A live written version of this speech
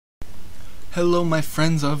Hello my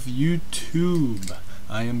friends of YouTube,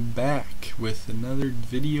 I am back with another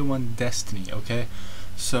video on Destiny. Okay,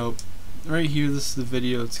 so right here, this is the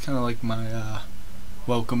video. It's kind of like my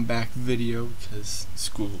welcome back video because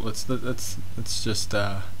school, let's just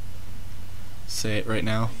say it right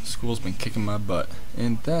now, school's been kicking my butt,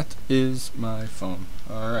 and that is my phone.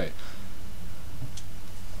 Alright,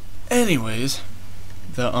 anyways,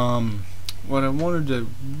 what I wanted to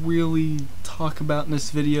really talk about in this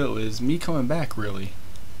video is me coming back, really,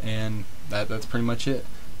 and that's pretty much it.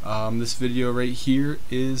 This video right here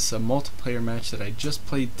is a multiplayer match that I just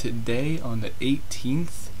played today on the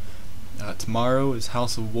 18th. Tomorrow is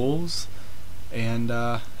House of Wolves, and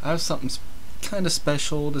I have something kind of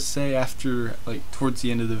special to say after, like, towards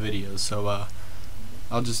the end of the video. So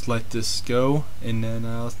I'll just let this go, and then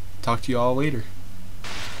I'll talk to you all later.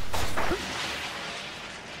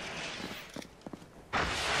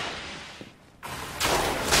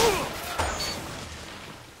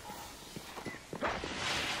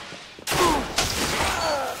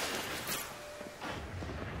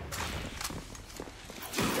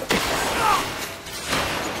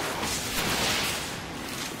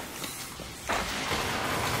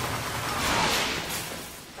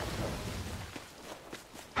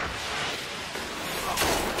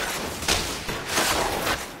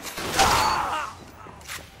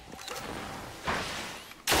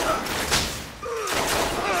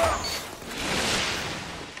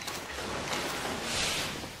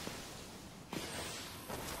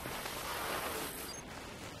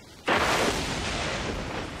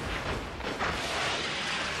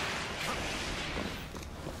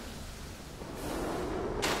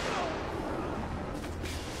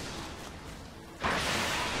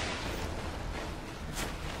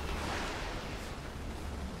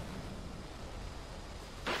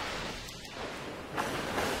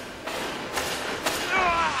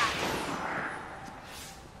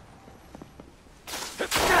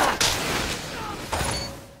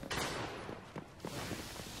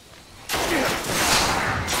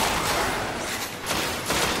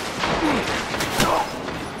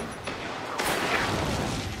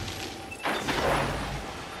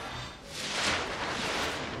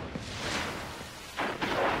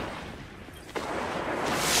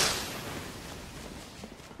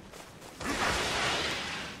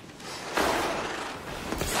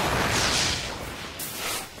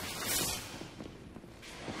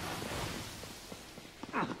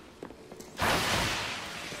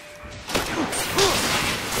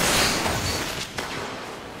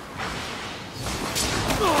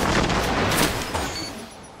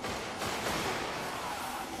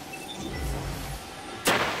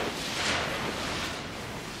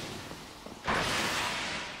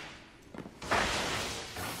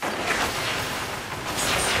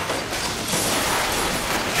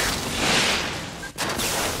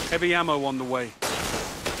 Heavy ammo on the way.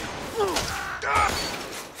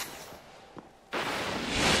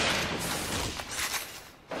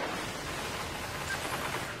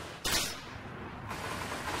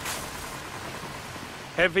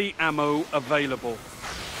 Heavy ammo available.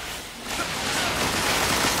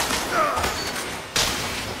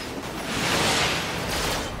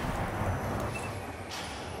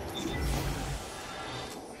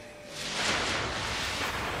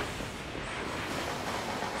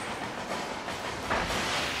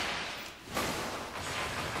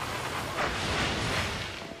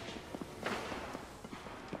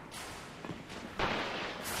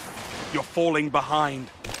 You're falling behind.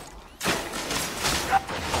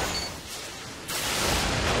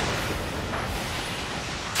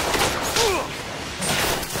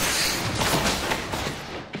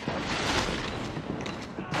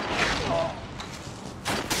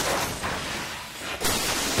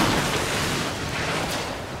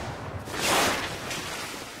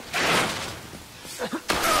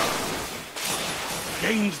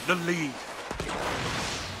 Gains the lead.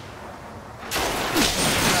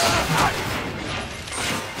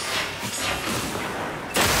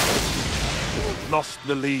 Lost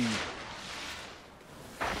the lead.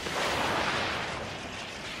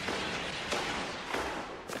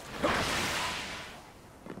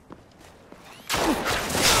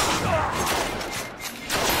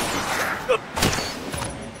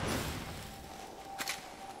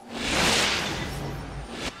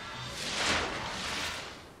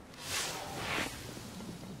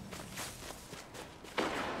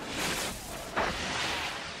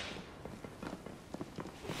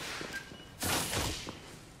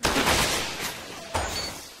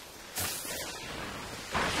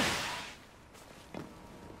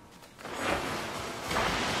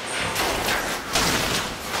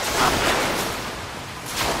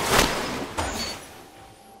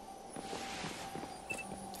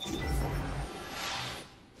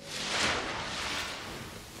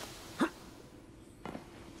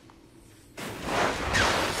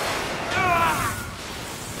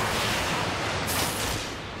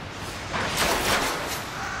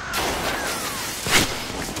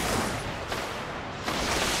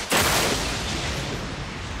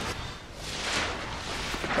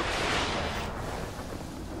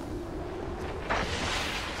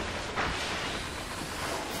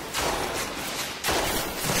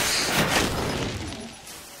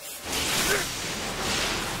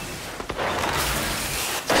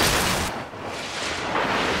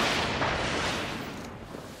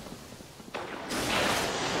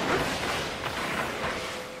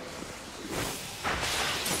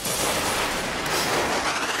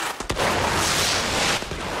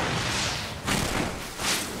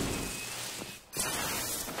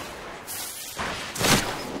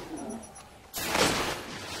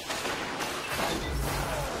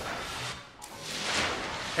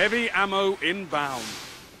 Heavy ammo inbound.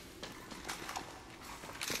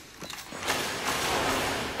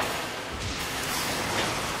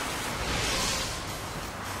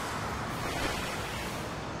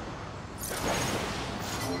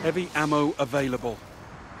 Heavy ammo available.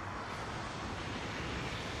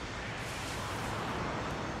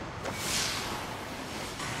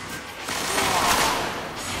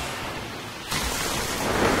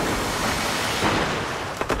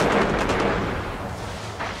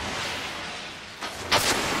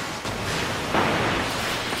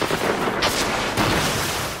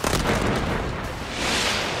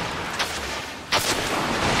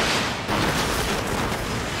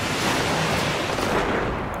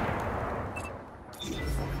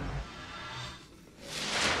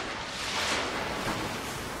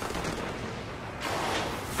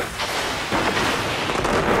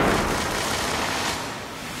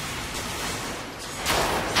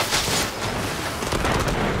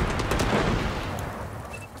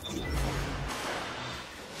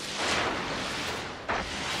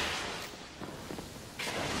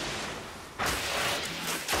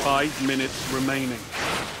 Five minutes remaining.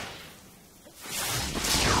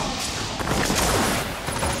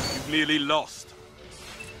 You've nearly lost.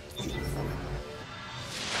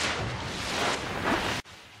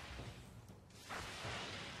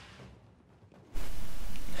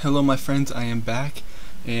 Hello my friends, I am back,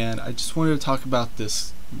 and I just wanted to talk about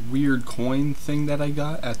this weird coin thing that I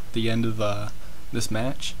got at the end of this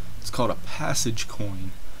match. It's called a passage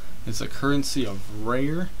coin. It's a currency of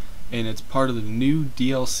rare, and it's part of the new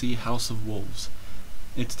DLC House of Wolves.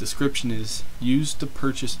 Its description is used to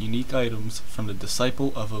purchase unique items from the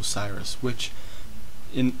Disciple of Osiris, which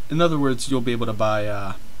in other words, you'll be able to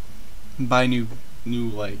buy new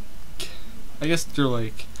like, I guess they're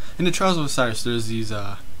like, in the Trials of Osiris there's these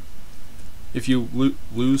if you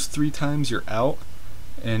lose 3 times you're out,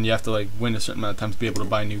 and you have to like win a certain amount of times to be able to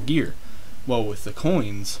buy new gear. Well, with the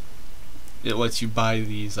coins, it lets you buy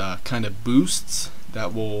these kind of boosts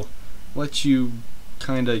that will let you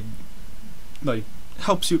kind of like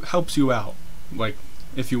helps you out. Like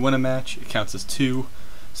if you win a match, it counts as 2,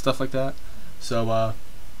 stuff like that. So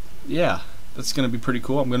yeah, that's gonna be pretty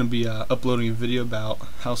cool. I'm gonna be uploading a video about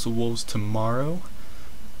House of Wolves tomorrow,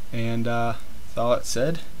 and with all that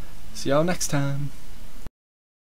said, see y'all next time.